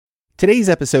Today's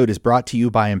episode is brought to you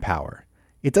by Empower.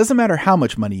 It doesn't matter how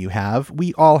much money you have,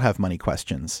 we all have money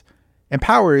questions.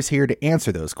 Empower is here to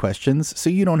answer those questions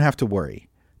so you don't have to worry.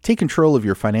 Take control of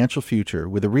your financial future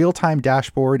with a real-time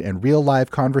dashboard and real-live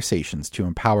conversations to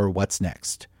empower what's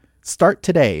next. Start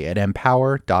today at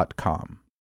empower.com.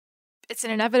 It's an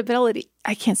inevitability.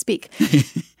 I can't speak.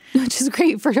 Which is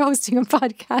great for hosting a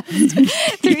podcast.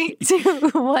 3, 2,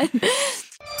 1.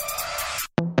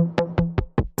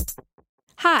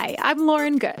 Hi, I'm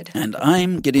Lauren Goode. And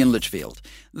I'm Gideon Lichfield.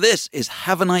 This is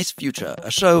Have a Nice Future, a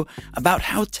show about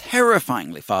how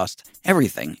terrifyingly fast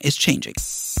everything is changing.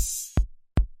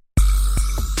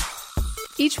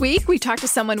 Each week, we talk to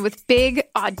someone with big,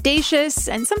 audacious,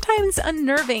 and sometimes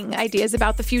unnerving ideas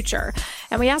about the future.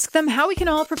 And we ask them how we can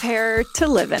all prepare to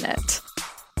live in it.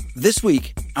 This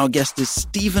week, our guest is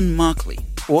Stephen Markley,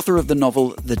 author of the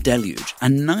novel The Deluge, a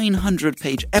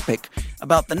 900-page epic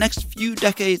about the next few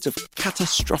decades of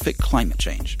catastrophic climate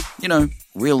change. You know,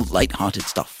 real lighthearted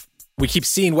stuff. We keep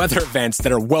seeing weather events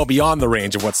that are well beyond the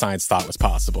range of what science thought was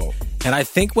possible. And I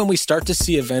think when we start to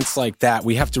see events like that,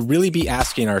 we have to really be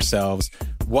asking ourselves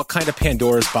what kind of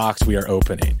Pandora's box we are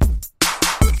opening.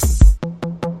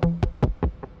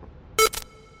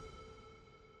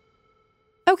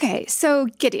 Okay, so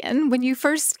Gideon, when you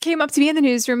first came up to me in the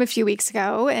newsroom a few weeks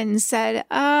ago and said, hey,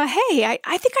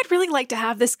 I think I'd really like to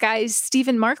have this guy,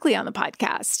 Stephen Markley, on the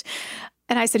podcast.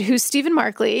 And I said, who's Stephen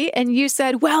Markley? And you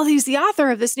said, well, he's the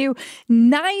author of this new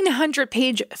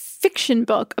 900-page fiction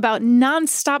book about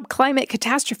nonstop climate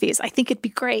catastrophes. I think it'd be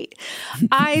great.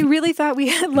 I really thought we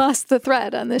had lost the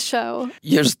thread on this show.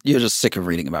 You're just sick of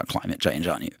reading about climate change,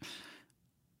 aren't you?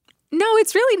 No,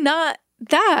 it's really not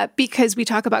that, because we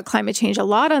talk about climate change a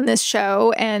lot on this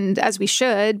show, and as we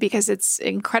should, because it's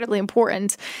incredibly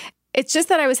important. It's just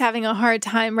that I was having a hard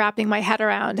time wrapping my head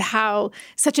around how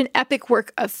such an epic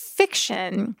work of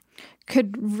fiction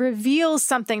could reveal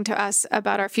something to us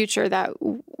about our future that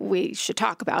we should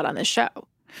talk about on this show.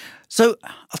 So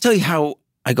I'll tell you how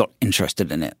I got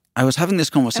interested in it. I was having this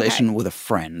conversation with a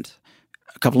friend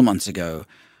a couple of months ago,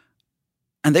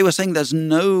 and they were saying there's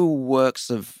no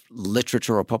works of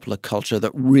literature or popular culture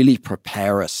that really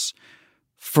prepare us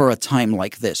for a time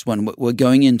like this, when we're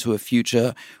going into a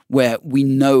future where we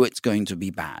know it's going to be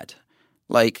bad.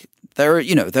 Like there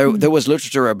was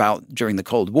literature about during the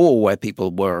Cold War where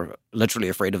people were literally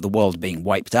afraid of the world being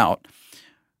wiped out.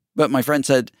 But my friend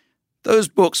said those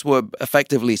books were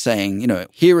effectively saying,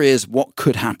 here is what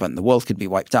could happen. The world could be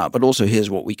wiped out, but also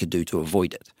here's what we could do to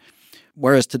avoid it.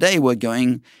 Whereas today we're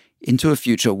going into a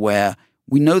future where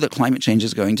we know that climate change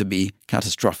is going to be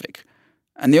catastrophic.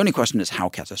 And the only question is how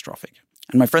catastrophic.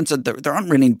 And my friend said there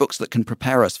aren't really books that can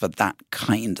prepare us for that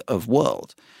kind of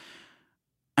world.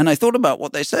 And I thought about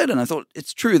what they said, and I thought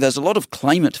it's true. There's a lot of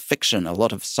climate fiction, a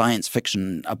lot of science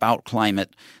fiction about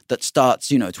climate that starts,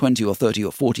 20 or 30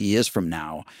 or 40 years from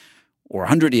now, or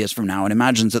 100 years from now, and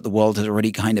imagines that the world has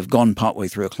already kind of gone partway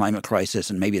through a climate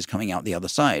crisis and maybe is coming out the other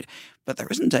side. But there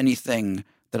isn't anything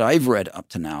that I've read up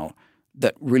to now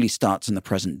that really starts in the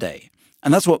present day.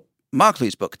 And that's what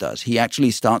Markley's book does. He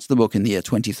actually starts the book in the year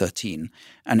 2013,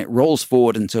 and it rolls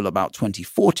forward until about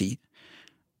 2040,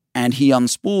 and he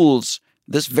unspools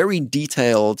this very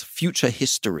detailed future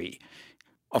history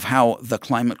of how the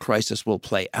climate crisis will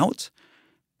play out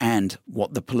and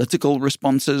what the political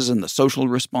responses and the social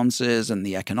responses and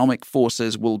the economic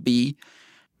forces will be.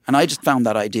 And I just found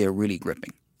that idea really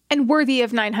gripping. And worthy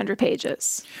of 900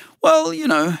 pages. Well,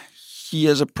 he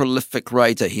is a prolific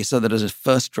writer. He said that his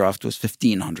first draft was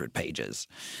 1,500 pages,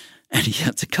 and he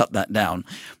had to cut that down.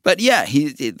 But yeah,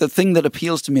 the thing that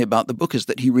appeals to me about the book is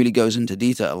that he really goes into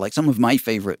detail. Like some of my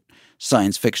favorite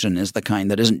science fiction is the kind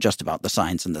that isn't just about the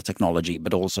science and the technology,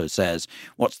 but also says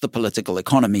what's the political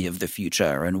economy of the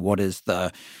future, and what are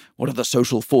the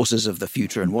social forces of the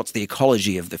future, and what's the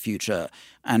ecology of the future,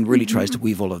 and really tries to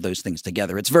weave all of those things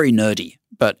together. It's very nerdy,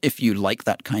 but if you like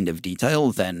that kind of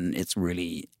detail, then it's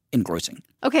really engrossing.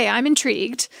 Okay, I'm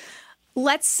intrigued.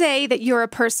 Let's say that you're a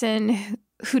person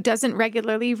who doesn't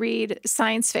regularly read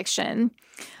science fiction,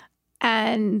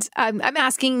 and I'm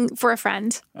asking for a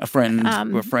friend. A friend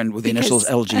with the initials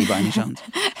LG by any chance?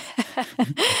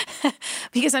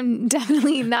 Because I'm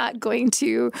definitely not going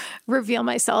to reveal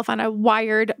myself on a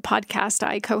Wired podcast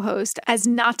I co-host as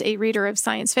not a reader of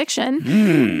science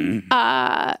fiction.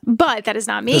 But that is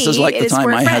not me. This is like the time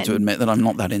I had to admit that I'm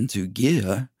not that into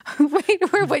gear. Wait,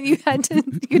 or when you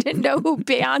didn't know who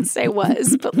Beyonce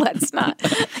was, but let's not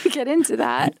get into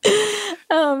that.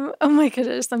 Oh my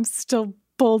goodness, I'm still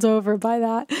bowled over by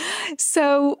that.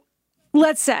 So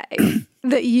let's say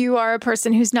that you are a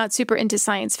person who's not super into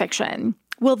science fiction.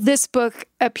 Will this book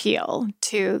appeal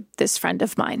to this friend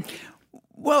of mine?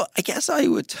 Well, I guess I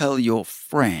would tell your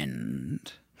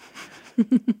friend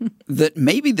that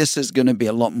maybe this is going to be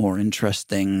a lot more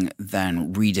interesting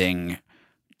than reading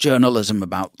journalism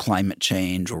about climate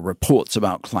change or reports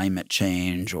about climate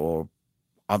change or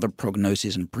other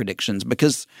prognoses and predictions,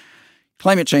 because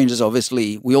climate change is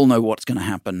obviously, we all know what's going to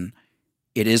happen.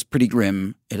 It is pretty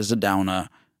grim. It is a downer.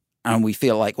 And we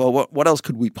feel like, well, what else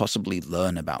could we possibly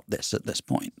learn about this at this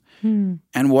point? And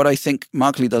what I think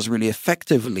Markley does really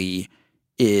effectively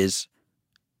is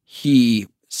he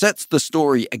sets the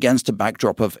story against a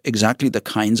backdrop of exactly the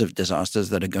kinds of disasters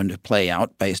that are going to play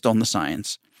out based on the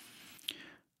science.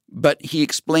 But he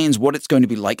explains what it's going to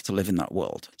be like to live in that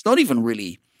world. It's not even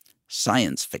really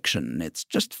science fiction. It's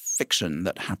just fiction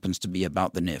that happens to be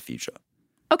about the near future.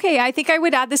 Okay, I think I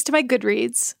would add this to my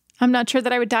Goodreads. I'm not sure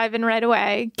that I would dive in right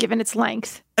away, given its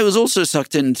length. I was also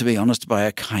sucked in, to be honest, by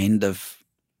a kind of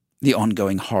the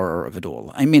ongoing horror of it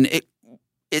all. I mean,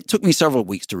 it took me several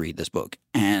weeks to read this book,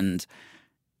 and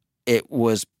it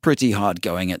was pretty hard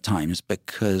going at times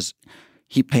because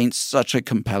he paints such a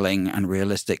compelling and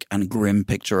realistic and grim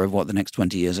picture of what the next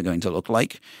 20 years are going to look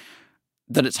like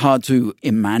that it's hard to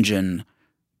imagine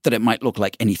that it might look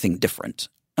like anything different.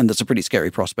 And that's a pretty scary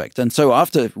prospect. And so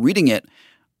after reading it,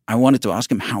 I wanted to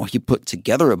ask him how he put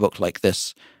together a book like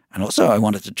this. And also I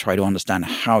wanted to try to understand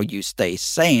how you stay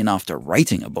sane after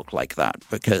writing a book like that,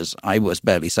 because I was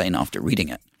barely sane after reading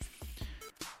it.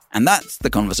 And that's the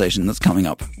conversation that's coming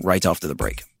up right after the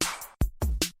break.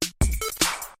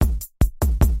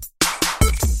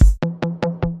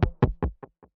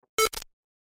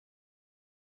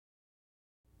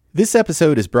 This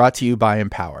episode is brought to you by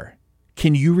Empower.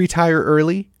 Can you retire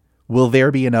early? Will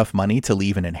there be enough money to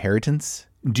leave an inheritance?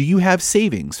 Do you have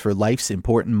savings for life's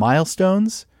important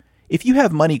milestones? If you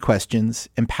have money questions,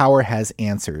 Empower has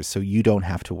answers so you don't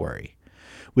have to worry.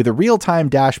 With a real-time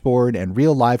dashboard and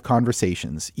real live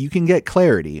conversations, you can get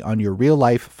clarity on your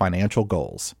real-life financial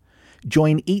goals.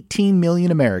 Join 18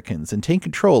 million Americans and take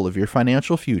control of your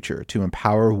financial future to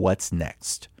empower what's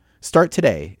next. Start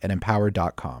today at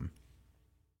empower.com.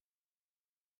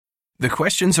 The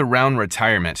questions around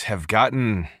retirement have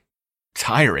gotten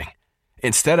tiring.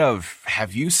 Instead of,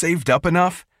 have you saved up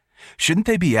enough? Shouldn't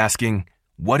they be asking,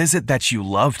 what is it that you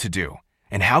love to do?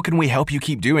 And how can we help you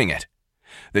keep doing it?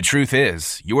 The truth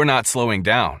is, you're not slowing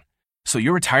down. So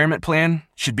your retirement plan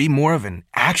should be more of an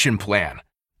action plan,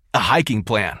 a hiking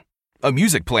plan, a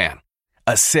music plan,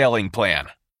 a sailing plan.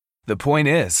 The point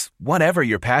is, whatever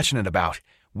you're passionate about,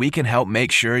 we can help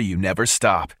make sure you never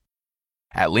stop.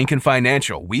 At Lincoln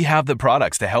Financial, we have the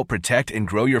products to help protect and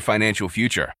grow your financial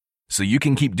future, so you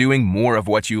can keep doing more of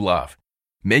what you love.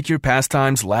 Make your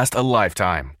pastimes last a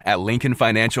lifetime at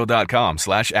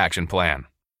lincolnfinancial.com/action-plan.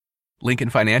 Lincoln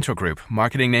Financial Group,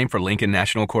 marketing name for Lincoln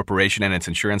National Corporation and its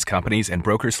insurance companies, and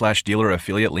broker/dealer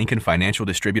affiliate Lincoln Financial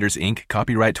Distributors, Inc.,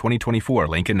 copyright 2024,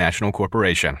 Lincoln National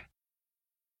Corporation.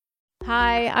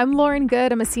 Hi, I'm Lauren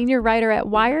Goode. I'm a senior writer at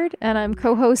Wired, and I'm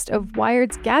co-host of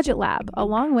Wired's Gadget Lab,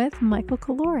 along with Michael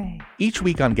Calore. Each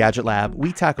week on Gadget Lab,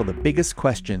 we tackle the biggest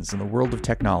questions in the world of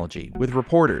technology with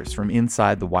reporters from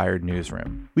inside the Wired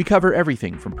newsroom. We cover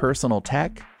everything from personal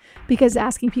tech, because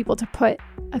asking people to put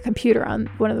a computer on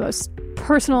one of the most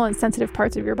personal and sensitive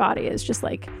parts of your body is just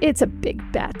like, it's a big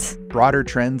bet. Broader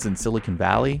trends in Silicon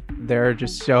Valley. There are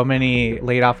just so many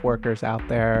laid off workers out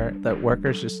there that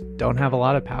workers just don't have a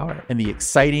lot of power. And the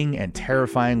exciting and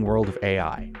terrifying world of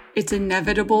AI. It's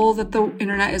inevitable that the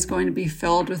internet is going to be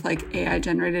filled with like AI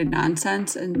generated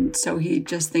nonsense. And so he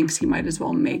just thinks he might as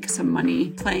well make some money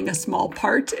playing a small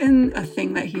part in a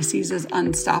thing that he sees as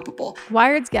unstoppable.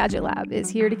 Wired's Gadget Lab is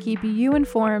here to keep you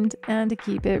informed and to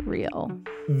keep it real.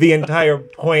 The entire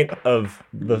point of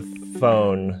the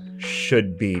phone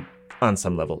should be, on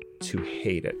some level, to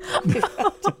hate it.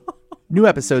 New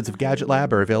episodes of Gadget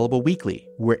Lab are available weekly,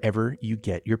 wherever you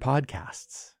get your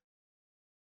podcasts.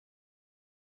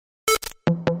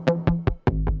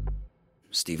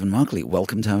 Stephen Markley,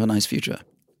 welcome to Have a Nice Future.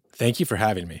 Thank you for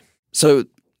having me. So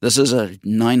this is a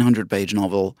 900-page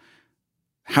novel.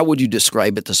 How would you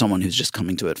describe it to someone who's just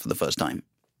coming to it for the first time?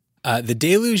 The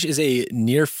Deluge is a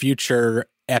near-future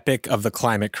epic of the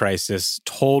climate crisis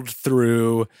told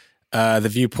through the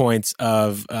viewpoints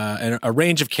of a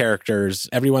range of characters,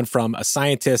 everyone from a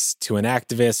scientist to an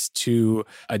activist to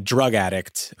a drug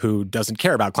addict who doesn't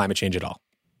care about climate change at all.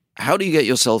 How do you get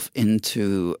yourself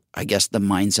into, I guess, the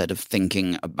mindset of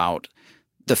thinking about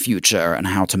the future and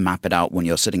how to map it out when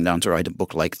you're sitting down to write a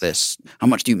book like this? How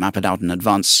much do you map it out in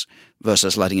advance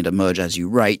versus letting it emerge as you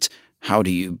write? How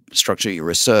do you structure your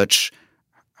research?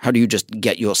 How do you just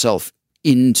get yourself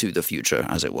into the future,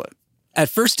 as it were? At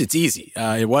first, it's easy.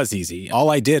 It was easy. All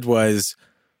I did was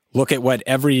look at what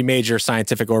every major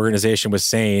scientific organization was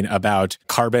saying about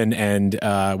carbon and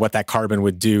what that carbon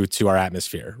would do to our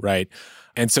atmosphere, right?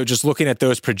 And so just looking at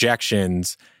those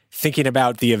projections, thinking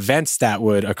about the events that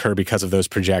would occur because of those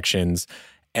projections,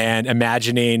 and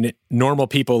imagining normal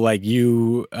people like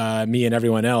you, me, and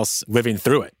everyone else living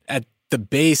through it. At the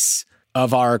base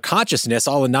of our consciousness,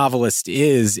 all a novelist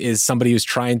is somebody who's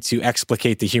trying to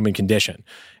explicate the human condition.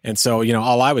 And so,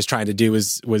 all I was trying to do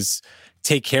was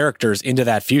take characters into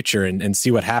that future and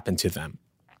see what happened to them.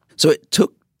 So it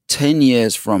took 10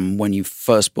 years from when you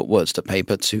first put words to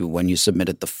paper to when you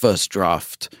submitted the first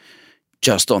draft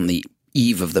just on the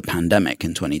eve of the pandemic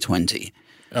in 2020.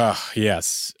 Oh,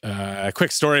 yes. A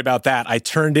quick story about that. I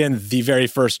turned in the very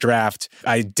first draft.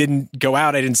 I didn't go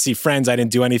out. I didn't see friends. I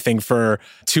didn't do anything for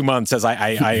 2 months as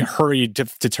I hurried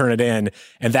to turn it in.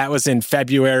 And that was in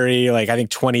February, I think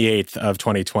 28th of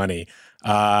 2020.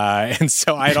 And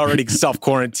so I had already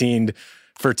self-quarantined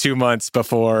for 2 months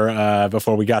before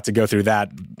we got to go through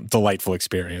that delightful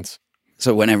experience.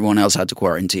 So when everyone else had to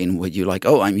quarantine, were you like,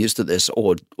 oh, I'm used to this?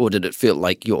 Or did it feel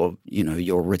like your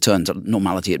return to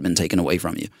normality had been taken away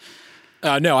from you?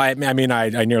 No, I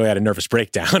nearly had a nervous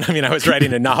breakdown. I was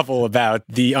writing a novel about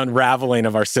the unraveling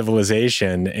of our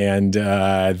civilization. And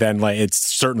then it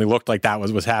certainly looked like that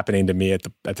was happening to me at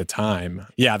the time.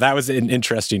 Yeah, that was an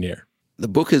interesting year. The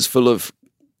book is full of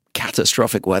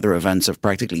catastrophic weather events of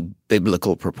practically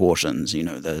biblical proportions.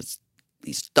 There's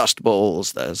these dust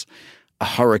bowls, there's a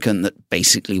hurricane that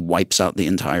basically wipes out the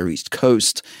entire East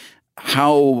Coast.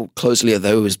 How closely are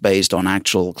those based on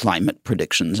actual climate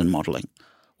predictions and modeling?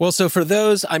 Well, so for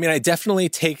those, I definitely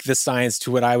take the science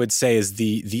to what I would say is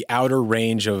the outer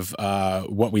range of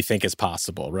what we think is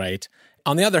possible, right?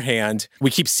 On the other hand,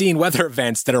 we keep seeing weather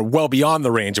events that are well beyond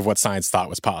the range of what science thought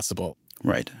was possible.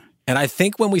 Right. And I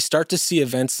think when we start to see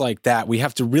events like that, we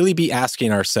have to really be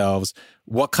asking ourselves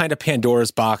what kind of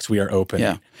Pandora's box we are opening.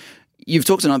 Yeah. You've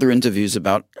talked in other interviews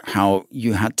about how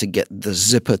you had to get the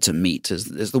zipper to meet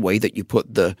is the way that you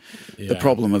put the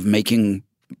problem of making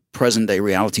present-day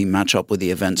reality match up with the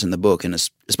events in the book. And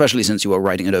especially since you were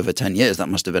writing it over 10 years, that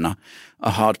must have been a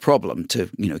hard problem to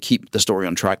keep the story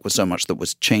on track with so much that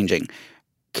was changing.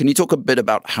 Can you talk a bit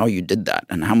about how you did that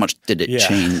and how much did it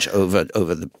change over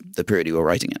the period you were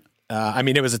writing it?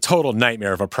 It was a total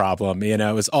nightmare of a problem. It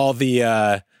was all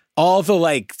the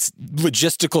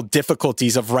logistical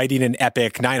difficulties of writing an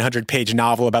epic 900-page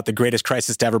novel about the greatest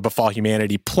crisis to ever befall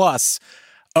humanity. Plus,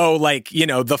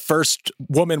 the first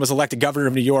woman was elected governor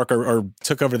of New York or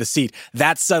took over the seat.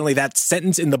 That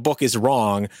sentence in the book is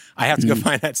wrong. I have to go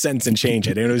find that sentence and change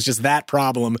it. And it was just that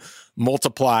problem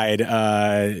multiplied,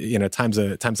 times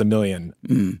a million.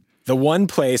 The one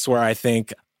place where I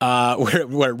think where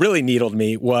it really needled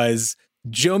me was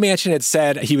Joe Manchin had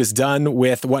said he was done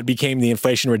with what became the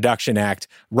Inflation Reduction Act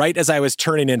right as I was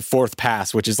turning in fourth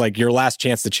pass, which is your last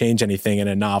chance to change anything in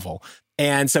a novel.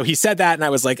 And so he said that, and I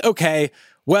was like, okay,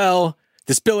 well,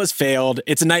 this bill has failed.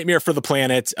 It's a nightmare for the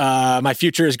planet. My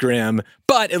future is grim,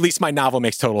 but at least my novel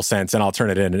makes total sense, and I'll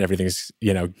turn it in, and everything's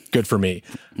good for me.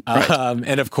 Right.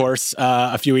 And of course,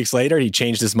 a few weeks later, he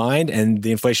changed his mind, and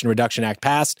the Inflation Reduction Act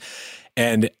passed,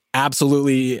 and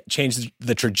absolutely changed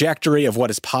the trajectory of what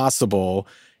is possible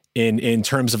in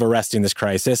terms of arresting this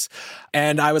crisis.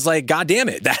 And I was like, God damn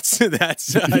it. That's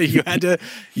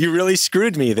you really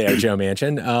screwed me there, Joe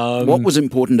Manchin. What was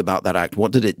important about that act?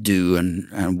 What did it do?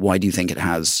 And why do you think it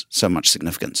has so much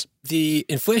significance? The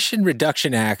Inflation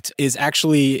Reduction Act is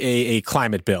actually a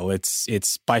climate bill.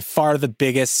 It's by far the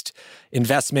biggest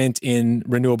investment in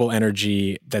renewable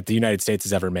energy that the United States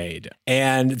has ever made.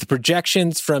 And the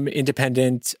projections from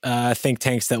independent think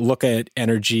tanks that look at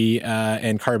energy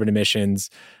and carbon emissions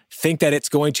think that it's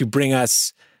going to bring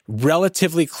us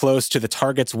relatively close to the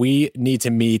targets we need to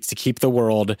meet to keep the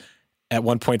world at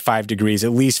 1.5 degrees,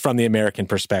 at least from the American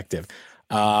perspective.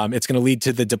 It's going to lead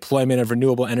to the deployment of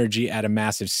renewable energy at a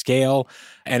massive scale.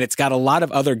 And it's got a lot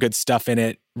of other good stuff in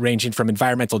it, ranging from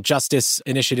environmental justice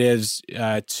initiatives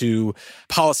to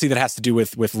policy that has to do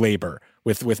with labor,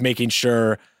 with making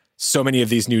sure so many of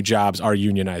these new jobs are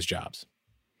unionized jobs.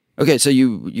 Okay, so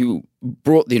you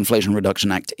brought the Inflation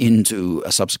Reduction Act into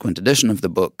a subsequent edition of the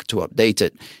book to update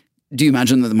it. Do you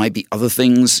imagine that there might be other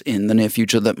things in the near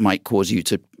future that might cause you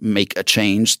to make a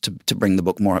change to bring the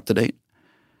book more up to date?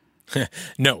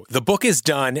 No, the book is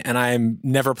done, and I'm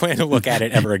never planning to look at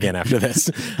it ever again after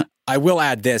this. I will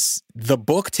add this. The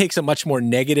book takes a much more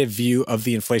negative view of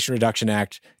the Inflation Reduction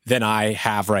Act than I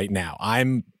have right now.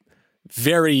 I'm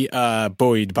very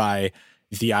buoyed by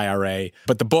the IRA,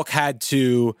 but the book had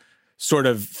to sort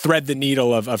of thread the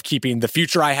needle of keeping the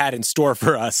future I had in store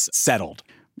for us settled.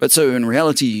 But so in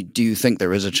reality, do you think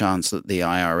there is a chance that the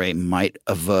IRA might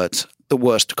avert the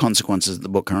worst consequences the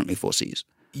book currently foresees?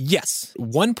 Yes.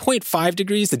 1.5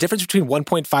 degrees, the difference between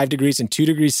 1.5 degrees and 2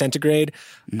 degrees centigrade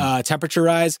temperature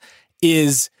rise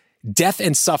is death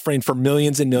and suffering for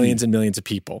millions and millions and millions of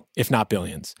people, if not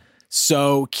billions.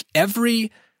 So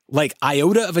every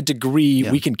iota of a degree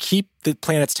we can keep the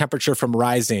planet's temperature from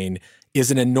rising is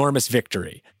an enormous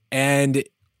victory. And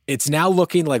it's now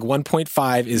looking like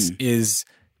 1.5 is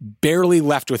barely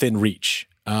left within reach.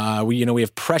 We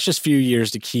have precious few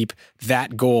years to keep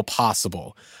that goal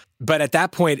possible. But at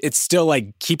that point, it's still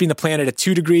like keeping the planet at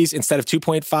 2 degrees instead of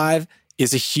 2.5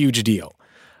 is a huge deal.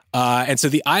 And so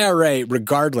the IRA,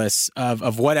 regardless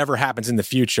of whatever happens in the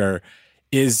future,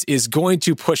 is going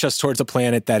to push us towards a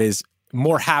planet that is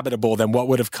more habitable than what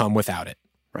would have come without it.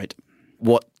 Right.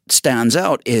 What stands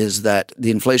out is that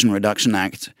the Inflation Reduction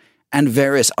Act and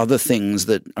various other things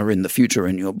that are in the future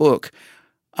in your book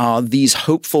are these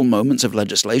hopeful moments of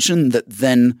legislation that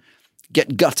then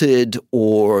get gutted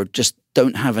or just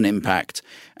don't have an impact.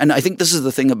 And I think this is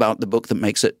the thing about the book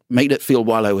that made it feel,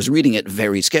 while I was reading it,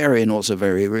 very scary and also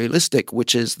very realistic,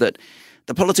 which is that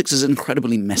the politics is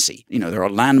incredibly messy. There are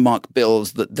landmark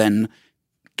bills that then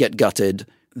get gutted.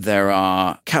 There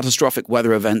are catastrophic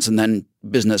weather events, and then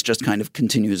business just kind of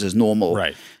continues as normal.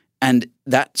 Right. And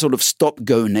that sort of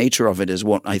stop-go nature of it is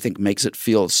what I think makes it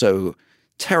feel so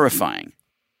terrifying.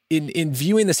 In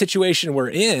viewing the situation we're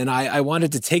in, I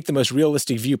wanted to take the most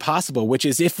realistic view possible, which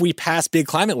is if we pass big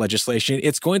climate legislation,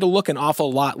 it's going to look an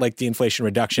awful lot like the Inflation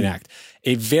Reduction Act,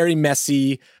 a very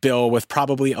messy bill with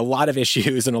probably a lot of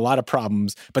issues and a lot of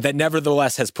problems, but that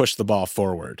nevertheless has pushed the ball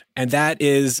forward. And that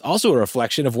is also a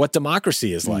reflection of what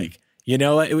democracy is like. You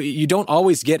don't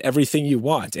always get everything you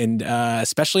want, and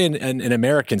especially in an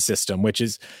American system, which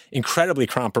is incredibly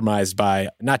compromised by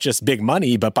not just big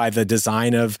money, but by the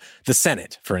design of the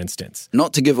Senate, for instance.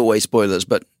 Not to give away spoilers,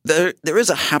 but there is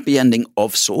a happy ending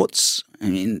of sorts. I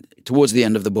mean, towards the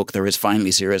end of the book, there is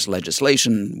finally serious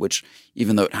legislation, which,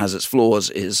 even though it has its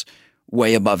flaws, is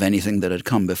way above anything that had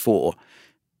come before.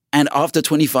 And after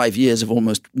 25 years of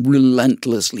almost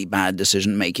relentlessly bad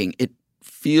decision-making, it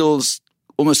feels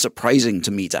almost surprising to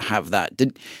me to have that.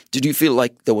 Did you feel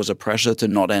like there was a pressure to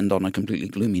not end on a completely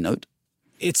gloomy note?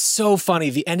 It's so funny.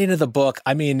 The ending of the book,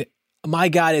 I mean, my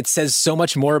God, it says so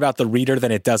much more about the reader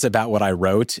than it does about what I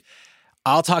wrote.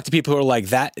 I'll talk to people who are like,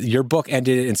 that your book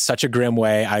ended in such a grim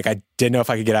way. I didn't know if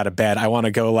I could get out of bed. I want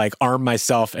to go arm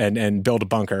myself and build a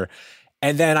bunker.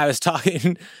 And then I was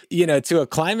talking, to a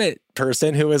climate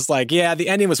person who was like, yeah, the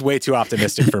ending was way too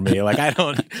optimistic for me. I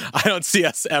don't see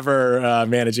us ever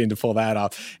managing to pull that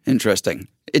off. Interesting.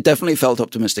 It definitely felt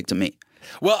optimistic to me.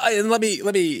 Well, and let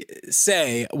me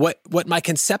say what my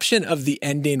conception of the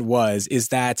ending is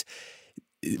that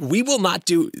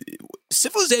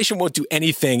civilization won't do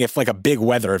anything if a big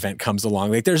weather event comes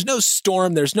along. There's no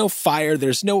storm, there's no fire,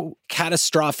 there's no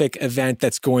catastrophic event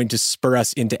that's going to spur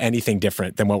us into anything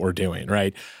different than what we're doing,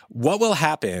 right? What will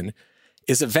happen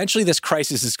is eventually this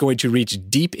crisis is going to reach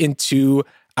deep into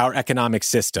our economic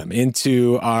system,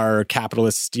 into our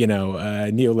capitalist,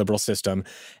 neoliberal system.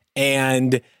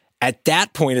 And at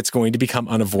that point, it's going to become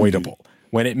unavoidable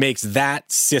when it makes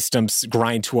that system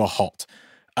grind to a halt.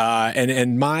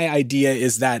 And my idea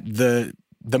is that the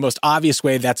most obvious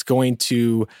way that's going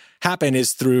to happen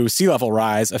is through sea level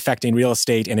rise affecting real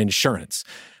estate and insurance.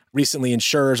 Recently,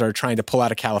 insurers are trying to pull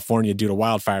out of California due to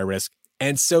wildfire risk.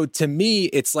 And so to me,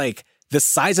 it's the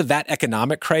size of that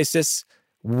economic crisis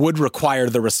would require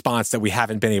the response that we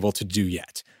haven't been able to do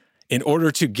yet. In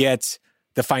order to get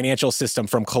the financial system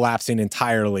from collapsing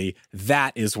entirely,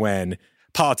 that is when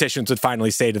politicians would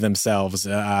finally say to themselves,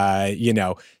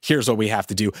 here's what we have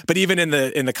to do. But even in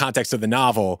the context of the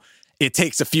novel, it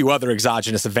takes a few other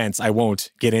exogenous events I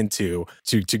won't get into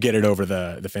to get it over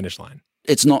the finish line.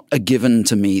 It's not a given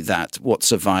to me that what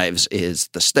survives is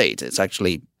the state. It's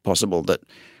actually possible that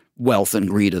wealth and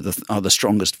greed are the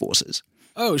strongest forces.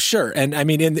 Oh, sure. And I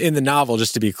mean, in the novel,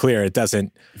 just to be clear,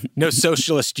 no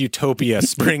socialist utopia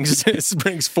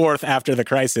springs forth after the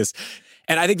crisis.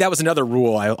 And I think that was another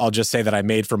rule I'll just say that I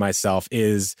made for myself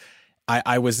is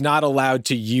I was not allowed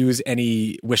to use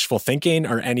any wishful thinking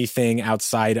or anything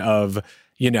outside of,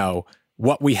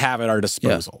 what we have at our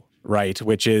disposal, right?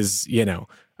 Which is,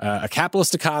 a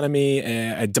capitalist economy,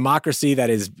 a democracy that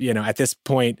is, at this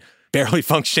point, barely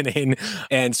functioning,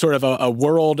 and sort of a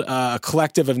world, a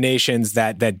collective of nations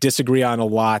that disagree on a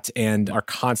lot and are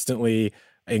constantly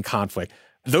in conflict.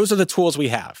 Those are the tools we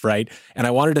have, right? And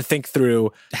I wanted to think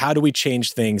through how do we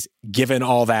change things given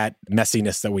all that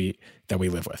messiness that we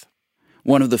live with.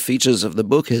 One of the features of the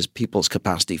book is people's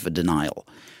capacity for denial.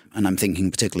 And I'm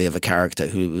thinking particularly of a character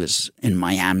who is in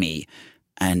Miami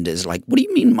and is like, what do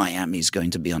you mean Miami's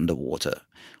going to be underwater?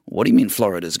 What do you mean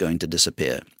Florida's going to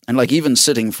disappear? And like even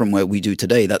sitting from where we do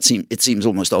today, it seems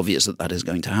almost obvious that that is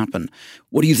going to happen.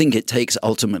 What do you think it takes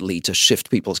ultimately to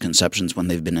shift people's conceptions when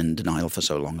they've been in denial for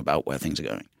so long about where things are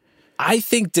going? I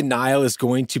think denial is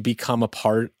going to become a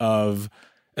part of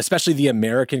especially the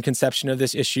American conception of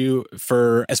this issue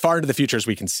for as far into the future as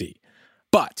we can see.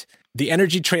 But the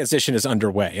energy transition is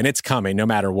underway, and it's coming no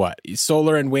matter what.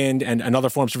 Solar and wind and other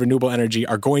forms of renewable energy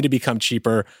are going to become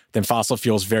cheaper than fossil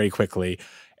fuels very quickly,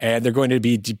 and they're going to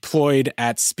be deployed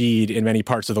at speed in many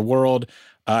parts of the world,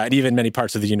 and even many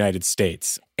parts of the United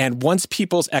States. And once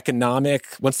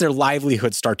once their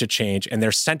livelihoods start to change and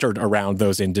they're centered around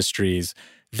those industries,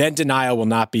 then denial will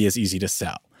not be as easy to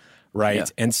sell, right? Yeah.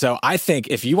 And so I think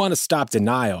if you want to stop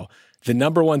denial, the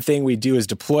number one thing we do is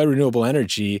deploy renewable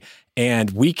energy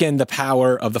and weaken the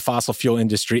power of the fossil fuel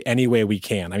industry any way we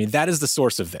can. I mean, that is the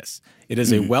source of this. It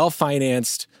is a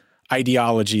well-financed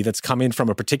ideology that's coming from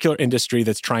a particular industry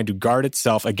that's trying to guard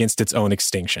itself against its own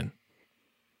extinction.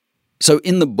 So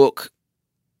in the book,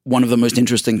 one of the most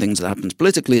interesting things that happens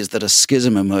politically is that a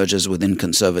schism emerges within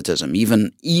conservatism,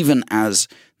 even as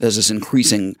there's this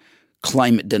increasing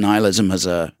climate denialism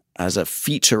as a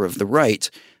feature of the right.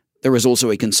 There is also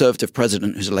a conservative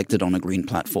president who's elected on a green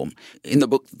platform. In the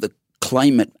book, the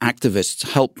climate activists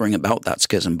help bring about that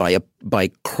schism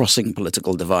by crossing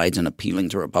political divides and appealing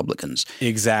to Republicans.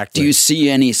 Exactly. Do you see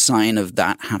any sign of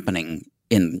that happening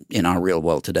in our real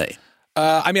world today?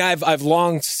 I mean, I've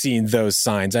long seen those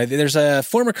signs. There's a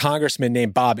former congressman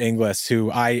named Bob Inglis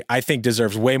who I think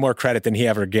deserves way more credit than he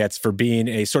ever gets for being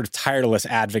a sort of tireless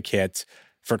advocate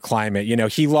for climate. You know,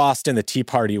 he lost in the Tea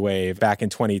Party wave back in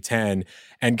 2010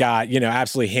 and got,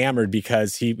 absolutely hammered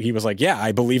because he was like, yeah,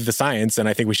 I believe the science and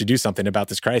I think we should do something about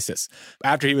this crisis.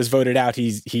 After he was voted out,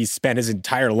 he spent his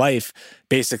entire life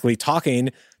basically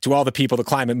talking to all the people the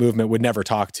climate movement would never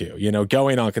talk to,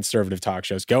 going on conservative talk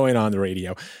shows, going on the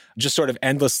radio, just sort of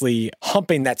endlessly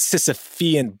humping that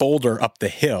Sisyphean boulder up the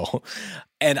hill.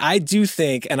 And I do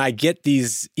think, and I get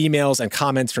these emails and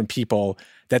comments from people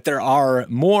that there are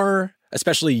more,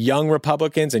 especially young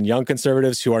Republicans and young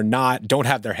conservatives who don't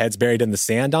have their heads buried in the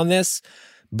sand on this,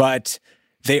 but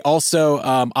they also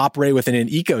operate within an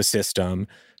ecosystem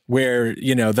where,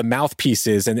 the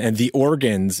mouthpieces and the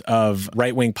organs of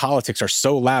right-wing politics are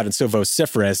so loud and so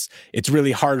vociferous, it's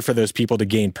really hard for those people to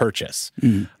gain purchase.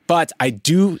 But I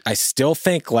still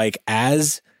think like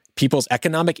as people's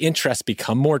economic interests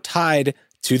become more tied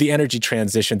to the energy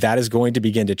transition, that is going to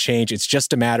begin to change. It's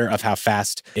just a matter of how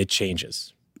fast it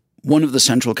changes. One of the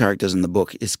central characters in the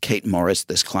book is Kate Morris,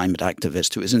 this climate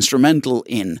activist who is instrumental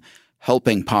in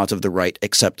helping part of the right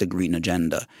accept a green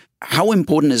agenda. How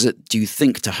important is it, do you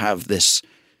think, to have this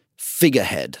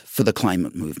figurehead for the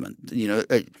climate movement?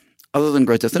 Other than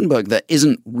Greta Thunberg, there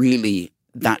isn't really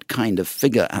that kind of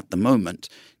figure at the moment.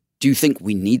 Do you think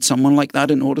we need someone like that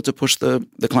in order to push the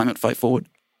climate fight forward?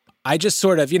 I just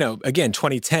sort of, again,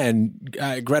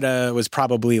 2010, Greta was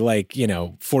probably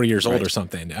 4 years old or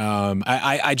something.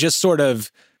 I just sort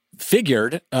of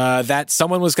figured that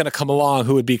someone was going to come along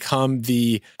who would become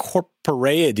the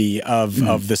corporeity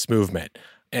of this movement.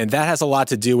 And that has a lot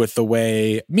to do with the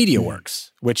way media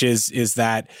works, which is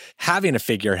that having a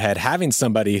figurehead, having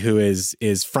somebody who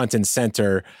is front and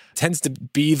center tends to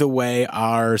be the way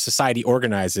our society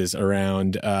organizes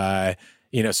around,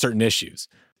 certain issues.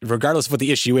 Regardless of what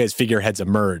the issue is, figureheads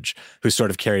emerge who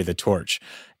sort of carry the torch.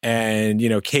 And,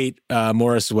 Kate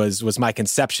Morris was my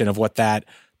conception of what that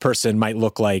person might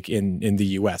look like in the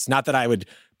U.S. Not that I would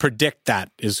predict that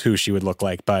is who she would look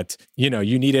like, but, you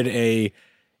needed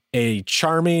a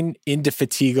charming,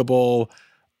 indefatigable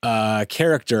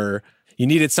character. You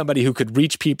needed somebody who could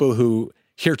reach people who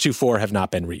heretofore have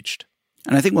not been reached.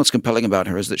 And I think what's compelling about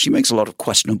her is that she makes a lot of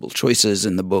questionable choices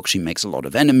in the book. She makes a lot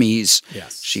of enemies.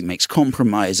 Yes. She makes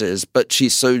compromises, but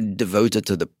she's so devoted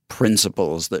to the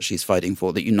principles that she's fighting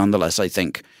for that you nonetheless, I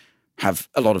think, have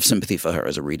a lot of sympathy for her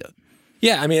as a reader.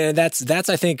 Yeah, I mean, that's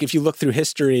I think, if you look through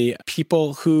history,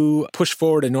 people who push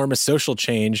forward enormous social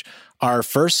change are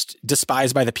first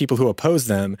despised by the people who oppose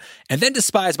them, and then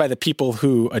despised by the people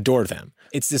who adore them.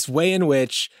 It's this way in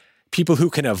which people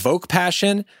who can evoke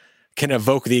passion can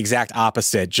evoke the exact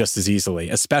opposite just as easily,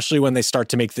 especially when they start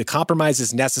to make the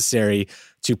compromises necessary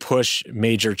to push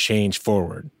major change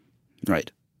forward.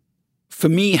 Right. For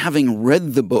me, having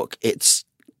read the book, it's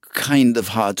kind of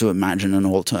hard to imagine an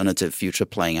alternative future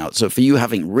playing out. So for you,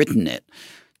 having written it,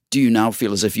 do you now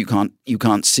feel as if you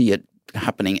can't see it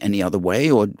happening any other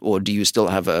way, or do you still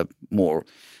have a more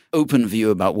open view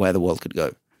about where the world could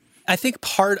go. I think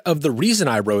part of the reason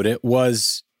I wrote it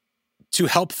was to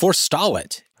help forestall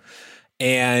it.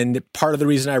 And part of the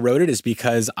reason I wrote it is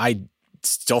because I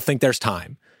still think there's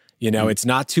time. It's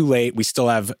not too late. We still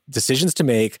have decisions to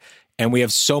make, and we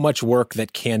have so much work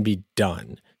that can be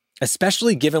done.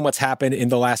 Especially given what's happened in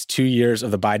the last 2 years of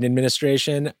the Biden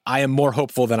administration, I am more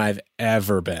hopeful than I've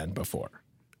ever been before.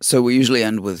 So we usually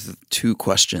end with 2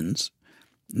 questions.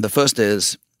 The first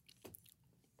is,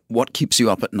 what keeps you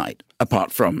up at night,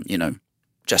 apart from,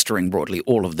 gesturing broadly,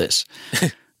 all of this?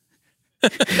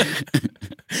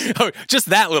 Oh, just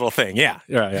that little thing. Yeah.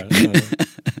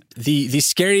 The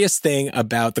scariest thing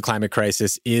about the climate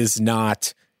crisis is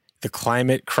not the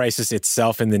climate crisis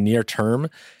itself in the near term.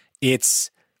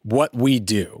 It's what we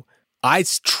do. I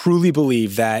truly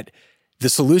believe that the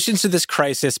solutions to this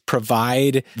crisis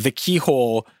provide the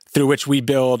keyhole through which we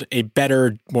build a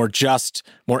better, more just,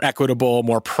 more equitable,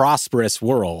 more prosperous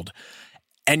world.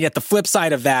 And yet the flip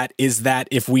side of that is that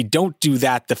if we don't do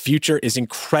that, the future is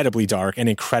incredibly dark and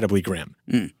incredibly grim.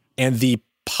 And the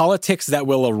politics that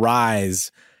will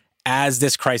arise as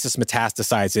this crisis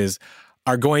metastasizes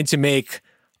are going to make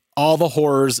all the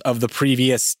horrors of the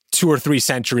previous 2 or 3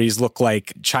 centuries look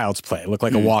like child's play, look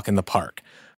like a walk in the park.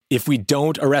 If we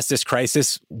don't arrest this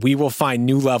crisis, we will find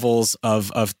new levels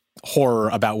of horror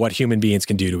about what human beings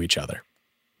can do to each other.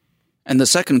 And the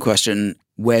second question,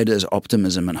 where does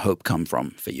optimism and hope come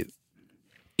from for you?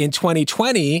 In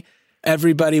 2020,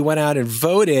 everybody went out and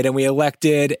voted, and we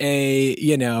elected a,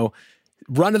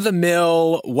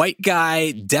 run-of-the-mill, white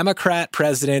guy, Democrat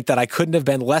president that I couldn't have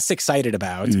been less excited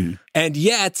about. And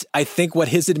yet, I think what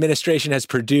his administration has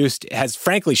produced has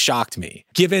frankly shocked me,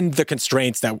 given the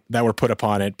constraints that were put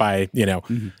upon it by,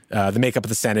 the makeup of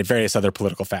the Senate, various other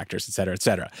political factors, et cetera, et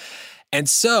cetera. And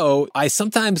so I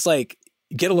sometimes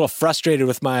get a little frustrated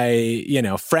with my,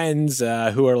 friends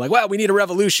who are like, well, we need a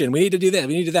revolution. We need to do this.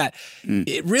 We need to do that.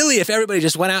 It really, if everybody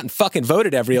just went out and fucking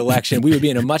voted every election, we would be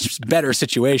in a much better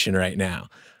situation right now.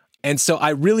 And so I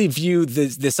really view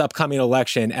this upcoming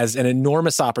election as an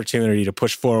enormous opportunity to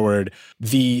push forward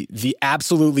the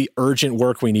absolutely urgent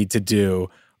work we need to do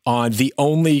on the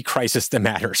only crisis that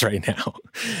matters right now.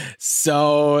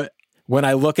 So when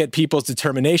I look at people's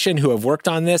determination who have worked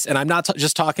on this, and I'm not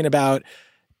just talking about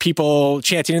people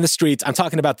chanting in the streets. I'm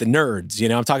talking about the nerds,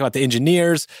 I'm talking about the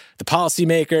engineers, the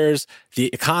policymakers, the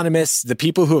economists, the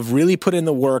people who have really put in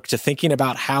the work to thinking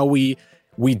about how we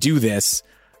do this.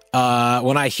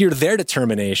 When I hear their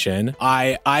determination,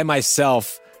 I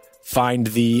myself find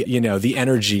the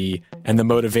energy and the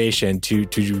motivation to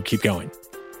keep going.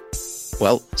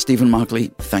 Well, Stephen Markley,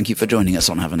 thank you for joining us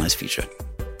on Have a Nice Future.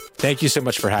 Thank you so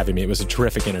much for having me. It was a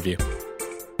terrific interview.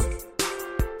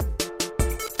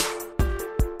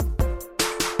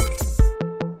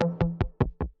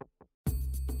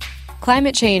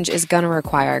 Climate change is going to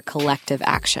require collective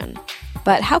action.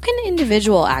 But how can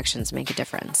individual actions make a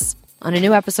difference? On a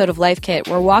new episode of Life Kit,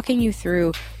 we're walking you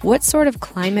through what sort of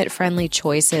climate-friendly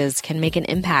choices can make an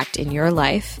impact in your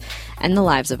life and the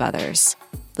lives of others.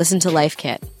 Listen to Life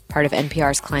Kit, part of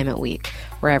NPR's Climate Week,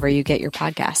 wherever you get your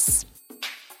podcasts.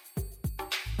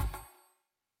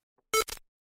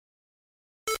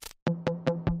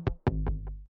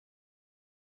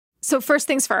 So first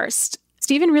things first,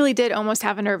 Stephen really did almost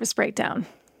have a nervous breakdown.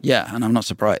 Yeah, and I'm not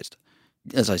surprised.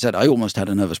 As I said, I almost had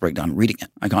a nervous breakdown reading it.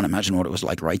 I can't imagine what it was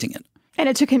like writing it. And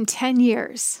it took him 10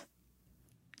 years.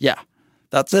 Yeah,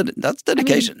 that's it. That's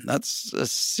dedication. That's a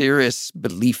serious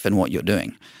belief in what you're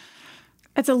doing.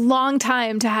 It's a long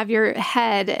time to have your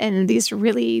head in these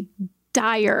really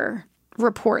dire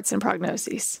reports and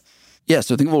prognoses. Yeah,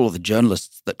 so think of all of the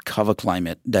journalists that cover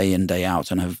climate day in, day out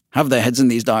and have their heads in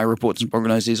these dire reports and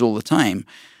prognoses all the time.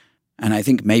 And I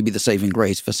think maybe the saving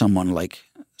grace for someone like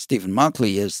Stephen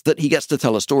Markley is that he gets to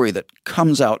tell a story that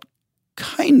comes out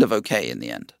kind of okay in the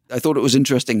end. I thought it was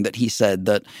interesting that he said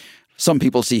that some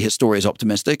people see his story as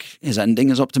optimistic, his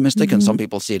ending as optimistic, and some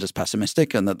people see it as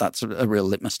pessimistic, and that's a real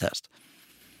litmus test.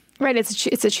 Right,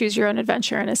 it's a choose your own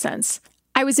adventure in a sense.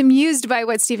 I was amused by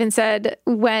what Stephen said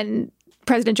when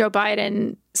President Joe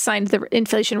Biden signed the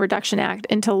Inflation Reduction Act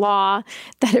into law,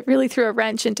 that it really threw a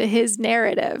wrench into his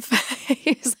narrative.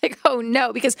 He was like, oh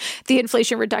no, because the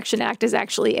Inflation Reduction Act is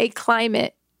actually a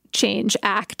climate change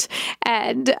act.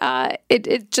 And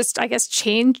it just, I guess,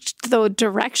 changed the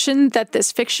direction that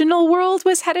this fictional world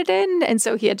was headed in. And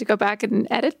so he had to go back and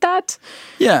edit that.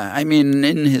 Yeah, I mean,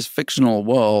 in his fictional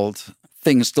world,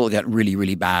 things still get really,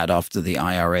 really bad after the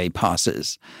IRA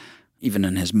passes, even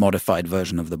in his modified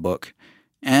version of the book.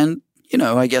 And,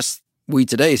 I guess we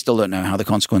today still don't know how the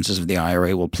consequences of the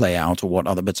IRA will play out or what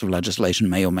other bits of legislation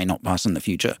may or may not pass in the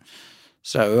future.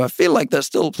 So I feel like there's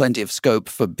still plenty of scope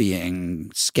for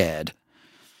being scared.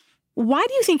 Why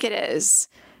do you think it is?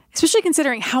 Especially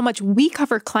considering how much we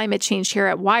cover climate change here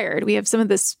at Wired. We have some of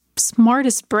the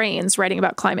smartest brains writing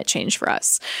about climate change for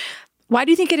us. Why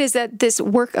do you think it is that this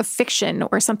work of fiction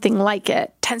or something like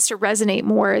it tends to resonate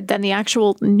more than the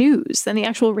actual news, than the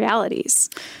actual realities?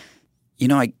 You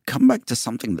know, I come back to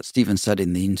something that Stephen said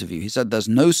in the interview. He said there's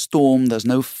no storm, there's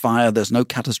no fire, there's no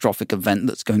catastrophic event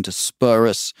that's going to spur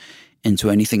us into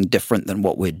anything different than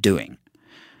what we're doing.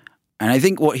 And I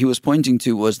think what he was pointing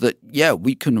to was that, yeah,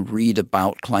 we can read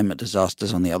about climate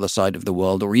disasters on the other side of the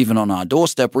world or even on our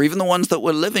doorstep or even the ones that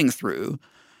we're living through.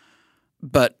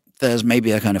 But there's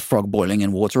maybe a kind of frog boiling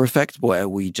in water effect where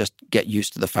we just get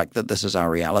used to the fact that this is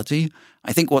our reality.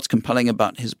 I think what's compelling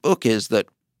about his book is that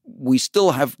we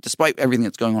still have, despite everything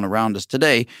that's going on around us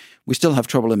today, we still have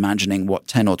trouble imagining what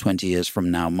 10 or 20 years from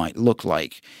now might look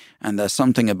like. And there's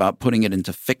something about putting it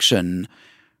into fiction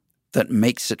that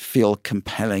makes it feel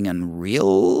compelling and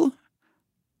real.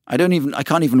 I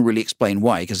can't even really explain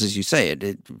why, because as you say,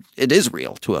 it is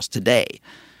real to us today.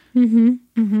 Mm-hmm.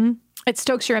 Mm-hmm. It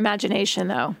stokes your imagination,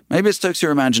 though. Maybe it stokes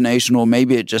your imagination, or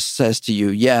maybe it just says to you,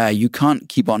 yeah, you can't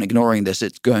keep on ignoring this.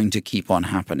 It's going to keep on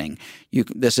happening.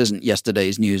 This isn't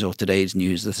yesterday's news or today's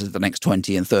news. This is the next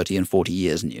 20 and 30 and 40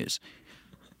 years news.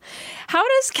 How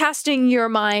does casting your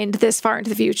mind this far into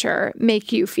the future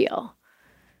make you feel?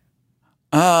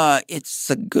 It's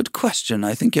a good question.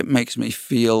 I think it makes me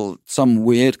feel some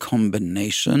weird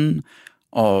combination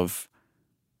of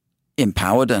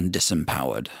empowered and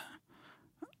disempowered.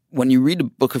 When you read a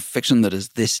book of fiction that is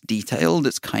this detailed,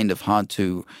 it's kind of hard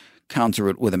to counter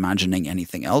it with imagining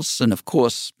anything else. And of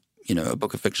course, you know, a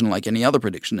book of fiction, like any other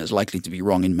prediction, is likely to be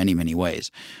wrong in many, many ways.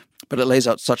 But it lays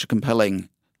out such a compelling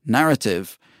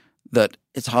narrative that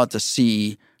it's hard to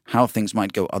see how things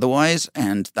might go otherwise.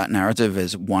 And that narrative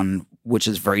is one which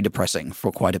is very depressing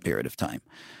for quite a period of time.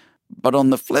 But on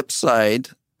the flip side,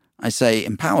 I say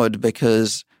empowered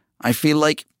because I feel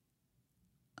like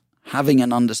having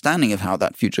an understanding of how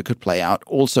that future could play out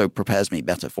also prepares me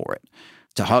better for it.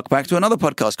 To hark back to another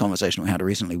podcast conversation we had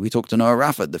recently, we talked to Noah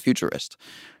Rafford, the futurist,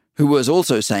 who was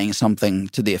also saying something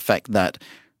to the effect that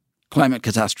climate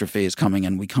catastrophe is coming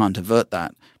and we can't avert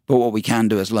that. But what we can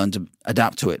do is learn to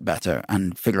adapt to it better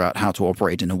and figure out how to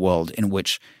operate in a world in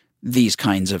which these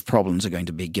kinds of problems are going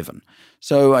to be given.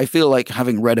 So I feel like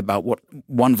having read about what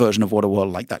one version of what a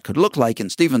world like that could look like in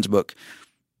Stephen's book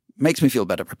makes me feel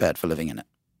better prepared for living in it.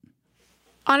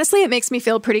 Honestly, it makes me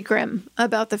feel pretty grim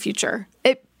about the future.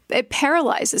 It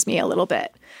paralyzes me a little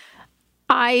bit.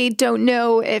 I don't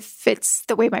know if it's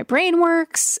the way my brain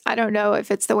works. I don't know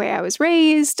if it's the way I was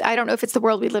raised. I don't know if it's the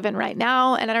world we live in right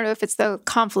now. And I don't know if it's the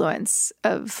confluence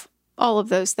of all of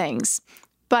those things.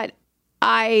 But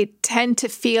I tend to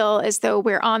feel as though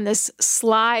we're on this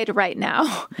slide right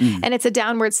now, and it's a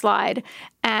downward slide.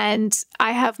 And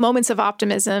I have moments of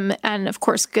optimism and, of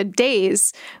course, good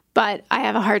days, but I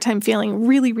have a hard time feeling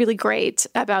really, really great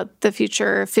about the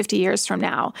future 50 years from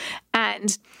now.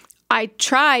 And I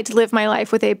try to live my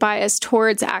life with a bias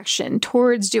towards action,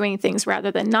 towards doing things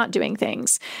rather than not doing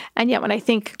things. And yet when I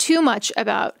think too much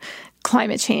about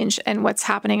climate change and what's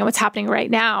happening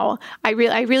right now, I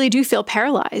really do feel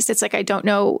paralyzed. It's like I don't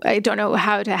know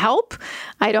how to help.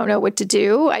 I don't know what to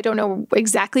do. I don't know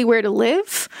exactly where to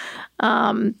live.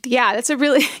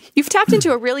 You've tapped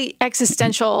into a really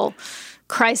existential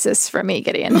crisis for me,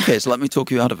 Gideon. Okay, so let me talk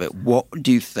you out of it. What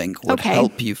do you think would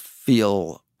help you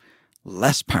feel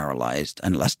less paralyzed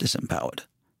and less disempowered?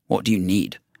 What do you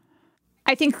need?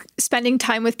 I think spending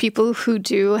time with people who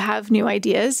do have new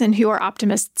ideas and who are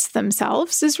optimists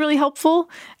themselves is really helpful.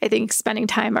 I think spending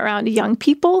time around young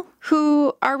people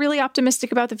who are really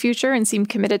optimistic about the future and seem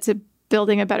committed to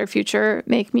building a better future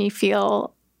make me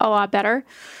feel a lot better.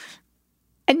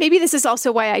 And maybe this is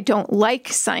also why I don't like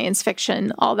science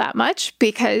fiction all that much,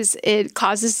 because it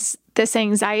causes this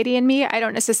anxiety in me. I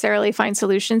don't necessarily find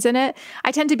solutions in it.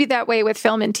 I tend to be that way with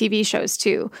film and TV shows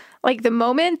too. Like the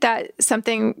moment that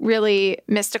something really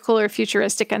mystical or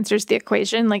futuristic enters the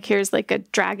equation, like here's like a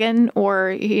dragon or,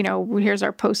 here's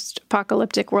our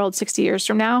post-apocalyptic world 60 years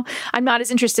from now, I'm not as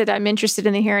interested. I'm interested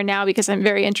in the here and now because I'm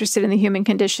very interested in the human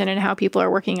condition and how people are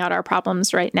working out our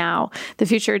problems right now. The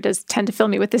future does tend to fill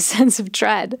me with this sense of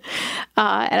dread.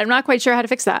 And I'm not quite sure how to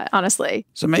fix that, honestly.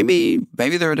 So maybe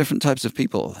there are different types of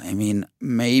people. I mean,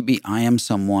 maybe I am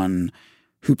someone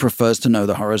who prefers to know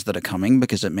the horrors that are coming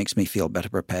because it makes me feel better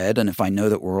prepared. And if I know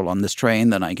that we're all on this train,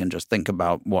 then I can just think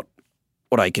about what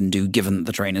I can do given that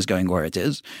the train is going where it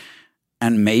is.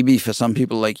 And maybe for some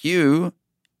people like you,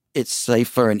 it's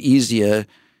safer and easier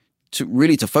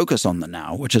to focus on the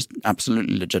now, which is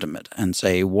absolutely legitimate, and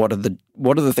say, what are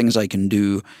the things I can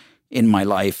do in my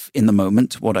life in the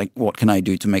moment? What can I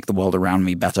do to make the world around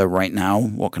me better right now?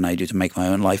 What can I do to make my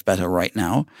own life better right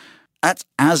now? That's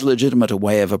as legitimate a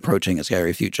way of approaching a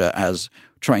scary future as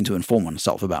trying to inform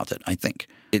oneself about it, I think.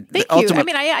 Thank you. I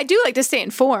mean, I do like to stay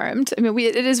informed. I mean,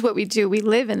 it is what we do. We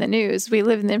live in the news. We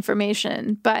live in the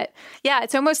information. But yeah,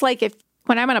 it's almost like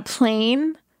when I'm on a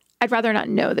plane, I'd rather not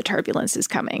know the turbulence is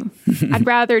coming. I'd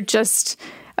rather just,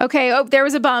 there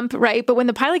was a bump, right? But when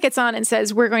the pilot gets on and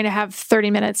says, we're going to have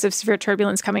 30 minutes of severe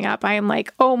turbulence coming up, I am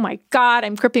like, oh my God,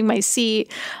 I'm gripping my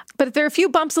seat. But if there are a few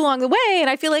bumps along the way and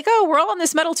I feel like, we're all in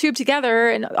this metal tube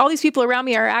together and all these people around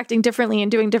me are acting differently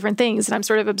and doing different things, and I'm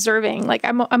sort of observing, like,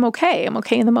 I'm okay. I'm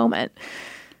okay in the moment.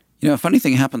 A funny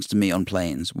thing happens to me on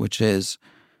planes, which is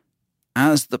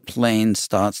as the plane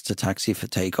starts to taxi for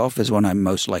takeoff is when I'm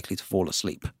most likely to fall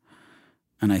asleep.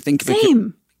 And I think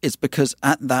it's because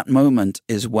at that moment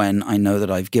is when I know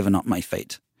that I've given up my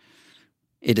fate.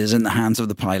 It is in the hands of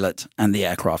the pilot and the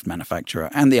aircraft manufacturer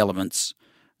and the elements,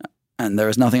 and there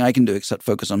is nothing I can do except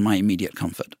focus on my immediate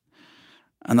comfort.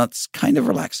 And that's kind of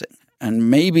relaxing.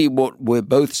 And maybe what we're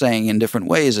both saying in different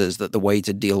ways is that the way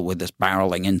to deal with this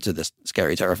barreling into this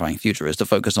scary, terrifying future is to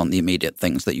focus on the immediate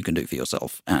things that you can do for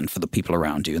yourself and for the people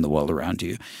around you and the world around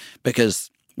you. Because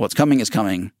what's coming is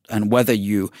coming, and whether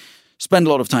you spend a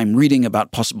lot of time reading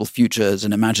about possible futures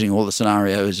and imagining all the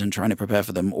scenarios and trying to prepare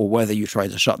for them, or whether you try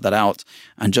to shut that out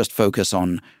and just focus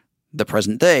on the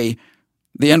present day,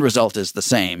 the end result is the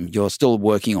same. You're still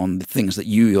working on the things that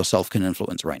you yourself can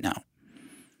influence right now.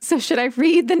 So should I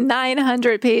read the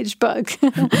 900-page book?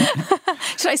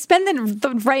 Should I spend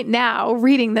the right now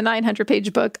reading the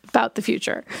 900-page book about the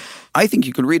future? I think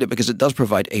you could read it because it does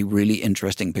provide a really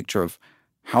interesting picture of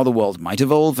how the world might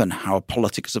evolve and how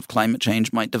politics of climate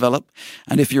change might develop.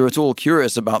 And if you're at all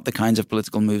curious about the kinds of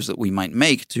political moves that we might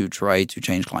make to try to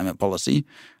change climate policy,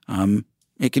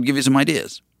 it could give you some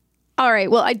ideas. All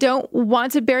right. Well, I don't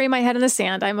want to bury my head in the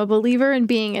sand. I'm a believer in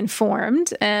being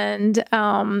informed. And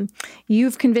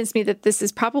you've convinced me that this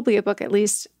is probably a book at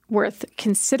least worth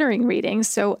considering reading.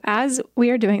 So as we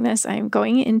are doing this, I'm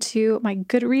going into my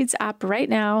Goodreads app right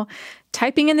now,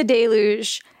 typing in the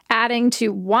Deluge, adding to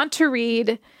want to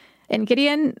read. And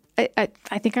Gideon, I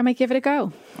think I might give it a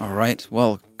go. All right.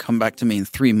 Well, come back to me in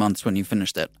 3 months when you've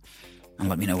finished it and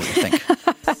let me know what you think.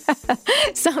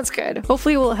 Sounds good.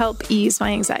 Hopefully it will help ease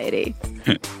my anxiety.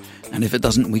 And if it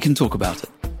doesn't, we can talk about it.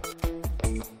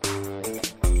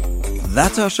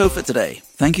 That's our show for today.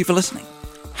 Thank you for listening.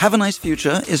 Have a Nice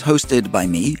Future is hosted by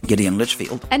me, Gideon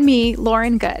Lichfield. And me,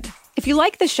 Lauren Goode. If you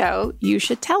like the show, you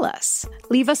should tell us.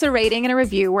 Leave us a rating and a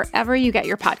review wherever you get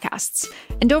your podcasts.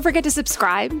 And don't forget to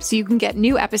subscribe so you can get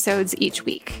new episodes each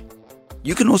week.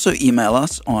 You can also email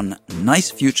us on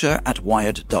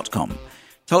nicefuture@wired.com.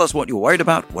 Tell us what you're worried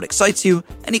about, what excites you,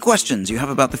 any questions you have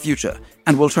about the future,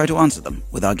 and we'll try to answer them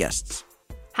with our guests.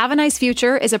 Have a Nice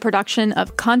Future is a production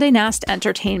of Condé Nast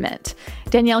Entertainment.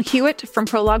 Danielle Hewitt from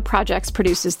Prologue Projects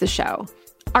produces the show.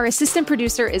 Our assistant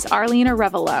producer is Arlena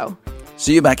Revelo.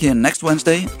 See you back here next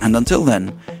Wednesday, and until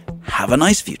then, have a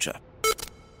nice future.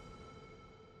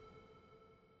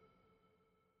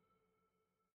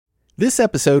 This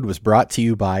episode was brought to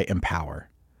you by Empower.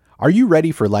 Are you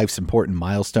ready for life's important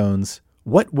milestones?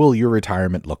 What will your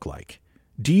retirement look like?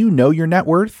 Do you know your net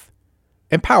worth?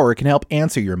 Empower can help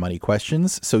answer your money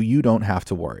questions so you don't have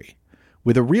to worry.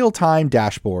 With a real-time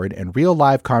dashboard and real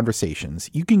live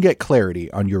conversations, you can get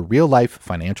clarity on your real-life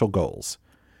financial goals.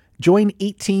 Join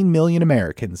 18 million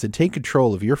Americans and take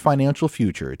control of your financial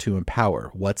future to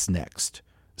empower what's next.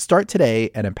 Start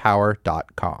today at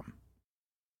empower.com.